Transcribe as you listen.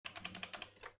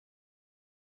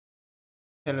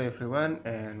Hello everyone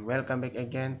and welcome back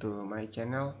again to my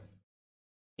channel.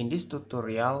 In this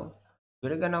tutorial,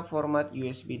 we're gonna format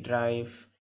USB drive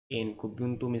in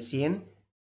Kubuntu machine.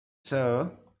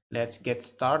 So let's get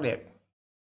started.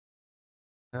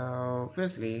 So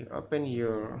firstly, open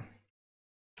your,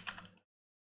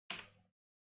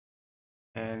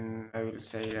 and I will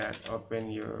say that open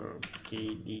your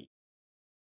KDE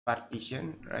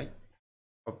Partition, right?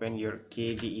 Open your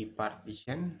KDE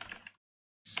Partition.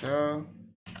 So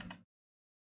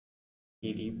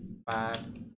KDE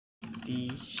Partition.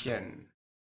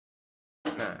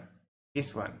 Nah,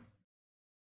 this one.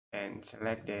 And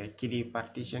select the KDE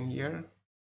partition here.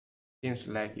 Seems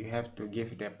like you have to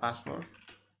give the password,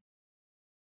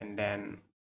 and then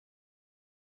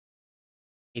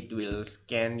it will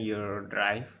scan your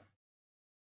drive.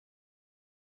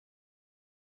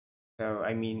 So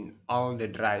I mean all the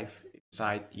drive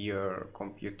inside your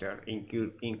computer,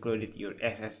 included your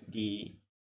SSD,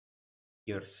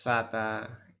 your SATA,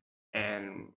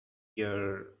 and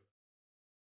your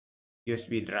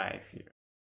USB drive here.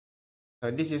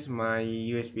 So this is my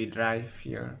USB drive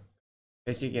here.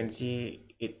 As you can see,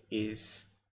 it is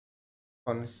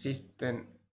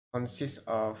consists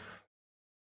of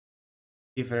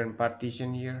different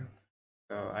partition here.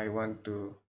 So I want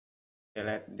to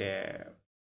select the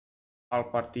all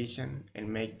partition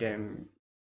and make them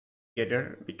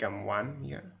together become one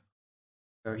here.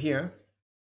 So here,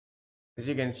 as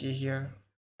you can see here,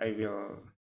 I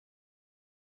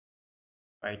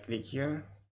click here,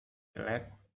 delete,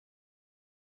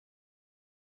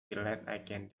 I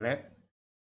can delete.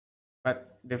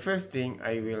 But the first thing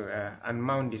I will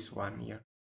unmount this one here.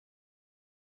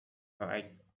 So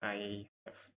I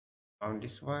have found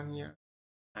this one here.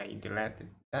 I deleted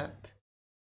that,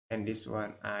 and this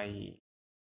one I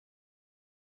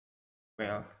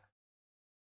well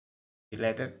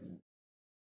deleted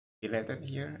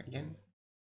here again,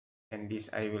 and this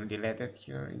I will delete it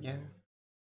here again.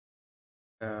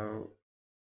 So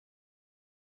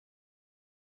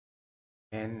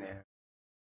and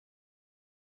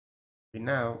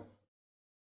now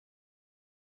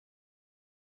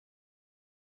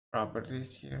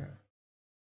properties here,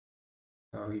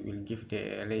 so we will give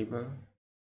the label,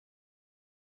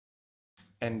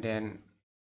 and then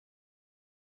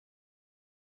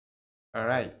all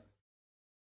right,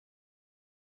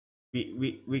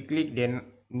 we click the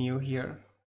new here.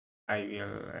 I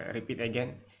will repeat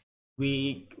again.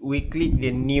 We click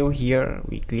the new here.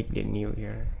 We click the new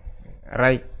here.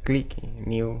 Right click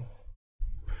new,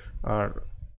 or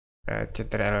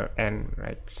Ctrl N,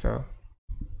 right?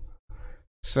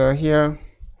 So here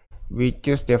we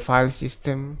choose the file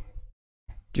system,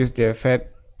 choose the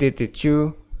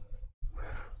FAT32.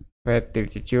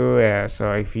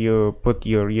 So if you put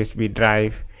your USB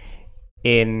drive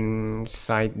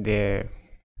inside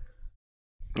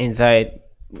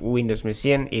Windows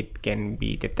machine, it can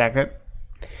be detected,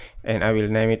 and I will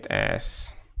name it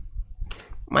as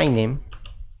my name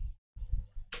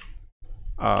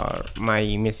or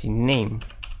my machine name,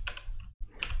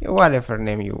 whatever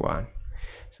name you want.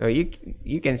 So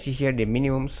you can see here the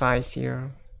minimum size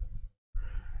here.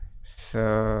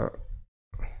 So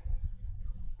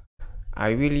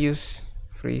I will use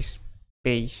free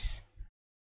space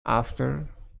after.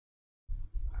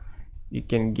 You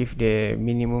can give the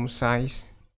minimum size,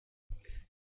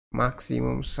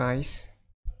 maximum size.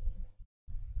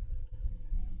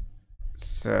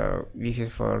 So this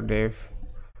is for dev.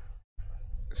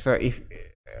 So if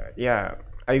yeah,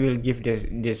 I will give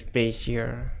the space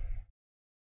here.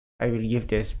 I will give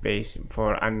the space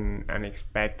for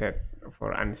unexpected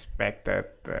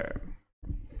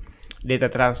data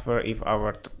transfer if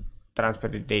our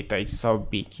transferred data is so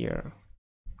big here.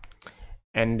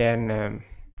 And then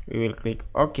we will click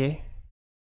OK.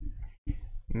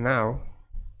 Now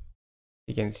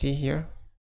you can see here,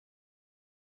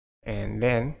 and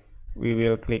then we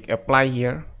will click apply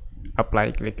here,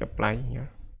 click apply here,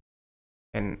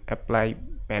 and apply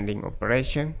pending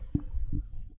operation,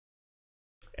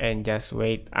 and just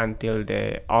wait until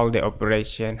all the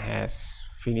operation has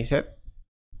finished,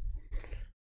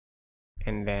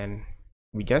 and then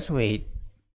we just wait.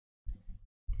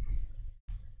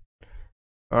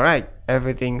 All right,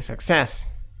 everything success.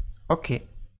 Okay,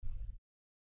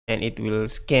 and it will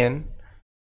scan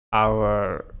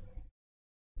our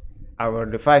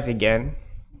device again,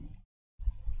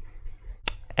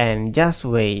 and just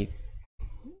wait.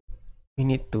 We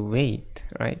need to wait,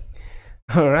 right?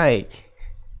 All right.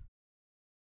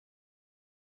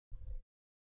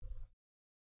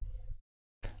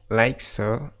 Like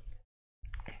so.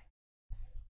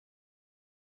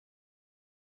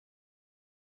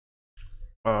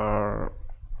 All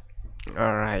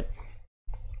right.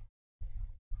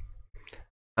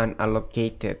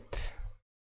 unallocated.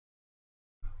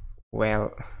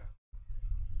 Well,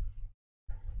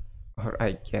 or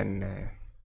I can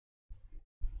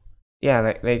yeah,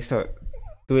 like so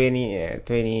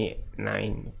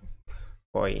 29.87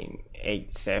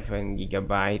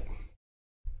 gigabyte.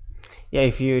 Yeah,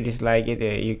 if you dislike it,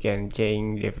 you can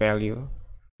change the value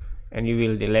and you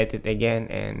will delete it again,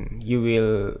 and you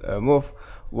will move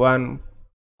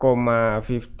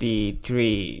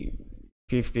 1,53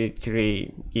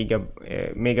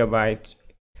 megabytes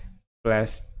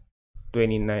plus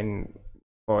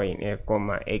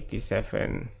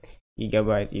 29.87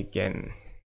 gigabyte. You can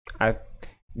add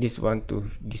this one to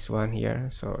this one here,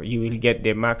 so you will get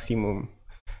the maximum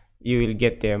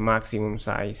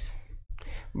size.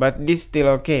 But this still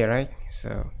okay, right?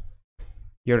 So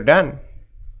you're done.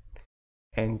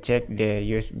 And check the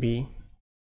USB,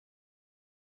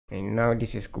 and now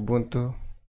this is Kubuntu,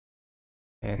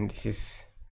 and this is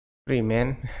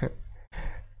Freeman.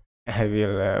 I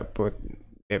will put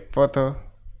the photo.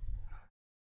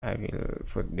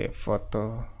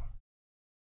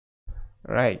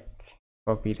 Right,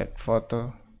 copy that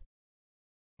photo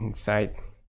inside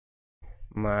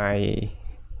my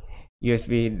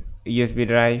USB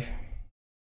drive,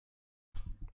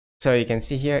 so you can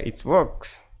see here it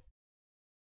works,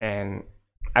 and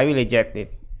I will eject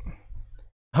it.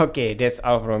 Okay, that's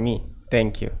all from me.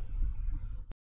 Thank you.